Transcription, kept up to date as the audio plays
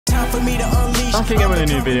for me to unleash. Back again with a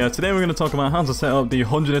new video. Today we're going to talk about how to set up the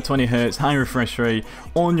 120Hz high refresh rate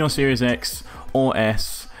on your Series X or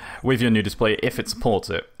S with your new display if it supports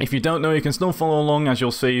it. If you don't know, you can still follow along as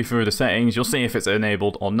you'll see through the settings. You'll see if it's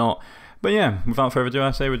enabled or not. But yeah, without further ado,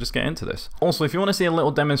 I say we'll just get into this. Also, if you want to see a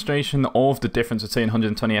little demonstration of the difference between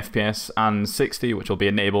 120 FPS and 60, which will be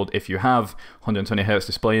enabled if you have 120Hz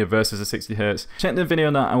display versus a 60Hz, check the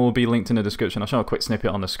video that I will be linked in the description. I'll show a quick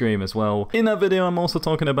snippet on the screen as well. In that video, I'm also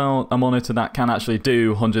talking about a monitor that can actually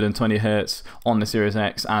do 120Hz on the Series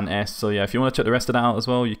X and S. So yeah, if you want to check the rest of that out as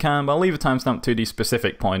well, you can, but I'll leave a timestamp to the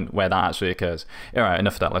specific point where that actually occurs. Alright,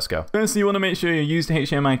 enough of that, let's go. First, you want to make sure you use the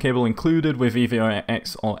HDMI cable included with either your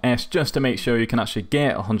X or S, just to make sure you can actually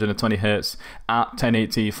get 120Hz at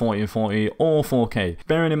 1080, 1440 or 4K.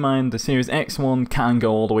 Bearing in mind the Series X one can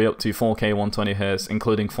go all the way up to 4K 120Hz,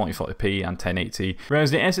 including 1440p and 1080,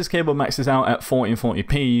 whereas the S's cable maxes out at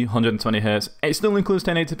 1440p 120Hz. It still includes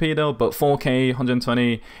 1080p though, but 4K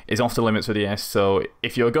 120 is off the limits for the S, so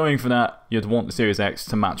if you're going for that, you'd want the Series X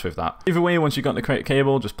to match with that. Either way, once you've got the correct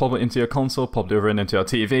cable, just pop it into your console, pop the other end into your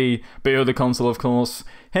TV, boot the console of course,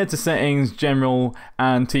 head to settings, general,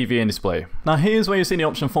 and TV and display. Now here's where you see the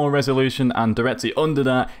option for resolution, and directly under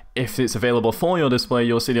that, if it's available for your display,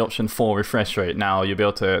 you'll see the option for refresh rate. Now you'll be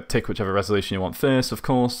able to tick whichever resolution you want first, of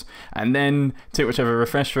course, and then tick whichever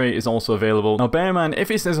refresh rate is also available. Now bear in mind, if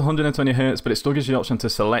it says 120Hz, but it still gives you the option to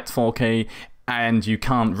select 4K, and you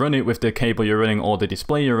can't run it with the cable you're running or the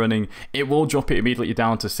display you're running, it will drop it immediately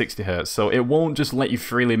down to 60Hz. So it won't just let you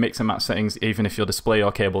freely mix and match settings even if your display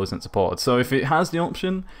or cable isn't supported. So if it has the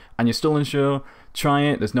option and you're still unsure, try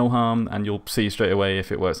it, there's no harm, and you'll see straight away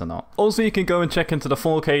if it works or not. Also, you can go and check into the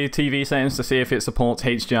 4K TV settings to see if it supports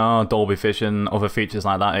HDR, Dolby Vision, other features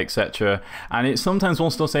like that, etc. And it sometimes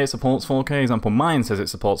will still say it supports 4K. Example, mine says it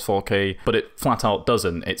supports 4K, but it flat out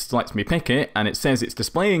doesn't. It lets me pick it, and it says it's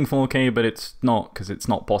displaying 4K, but it's not, because it's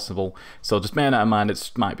not possible. So just bear that in mind,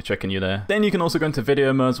 it might be tricking you there. Then you can also go into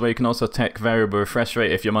video modes, where you can also check variable refresh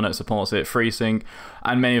rate if your monitor supports it, FreeSync,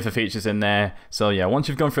 and many other features in there. So yeah, once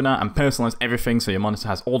you've gone through that and personalized everything, so your monitor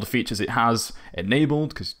has all the features it has enabled,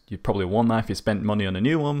 because you probably want that if you spent money on a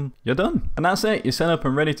new one, you're done. And that's it, you're set up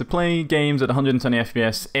and ready to play games at 120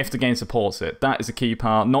 FPS if the game supports it. That is a key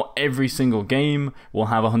part. Not every single game will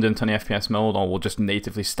have 120 FPS mode, or will just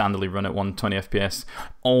natively standardly run at 120 FPS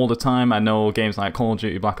all the time. I know games like Call of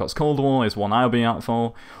Duty Black Ops Cold War is one I'll be out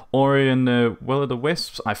for. Ori and the Will of the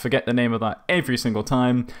Wisps, I forget the name of that every single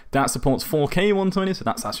time. That supports 4K 120, so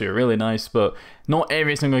that's actually really nice, but not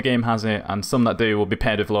every single game has it, and some that do will be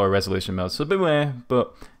paired with lower resolution modes, so beware.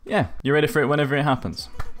 But yeah, you're ready for it whenever it happens.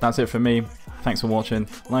 That's it for me. Thanks for watching.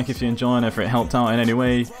 Like if you enjoyed, if it helped out in any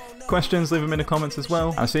way. Questions, leave them in the comments as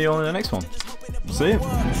well. I'll see you all in the next one. See you.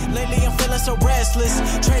 Lately I'm feeling so restless,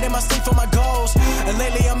 trading my sleep for my goals. And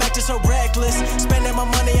lately I'm acting so reckless, spending my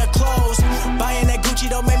money on clothes. Buying that Gucci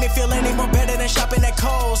don't make me feel any more better than shopping at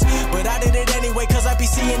Kohl's. But I did it anyway, cause I be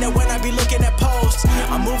seeing it when I be looking at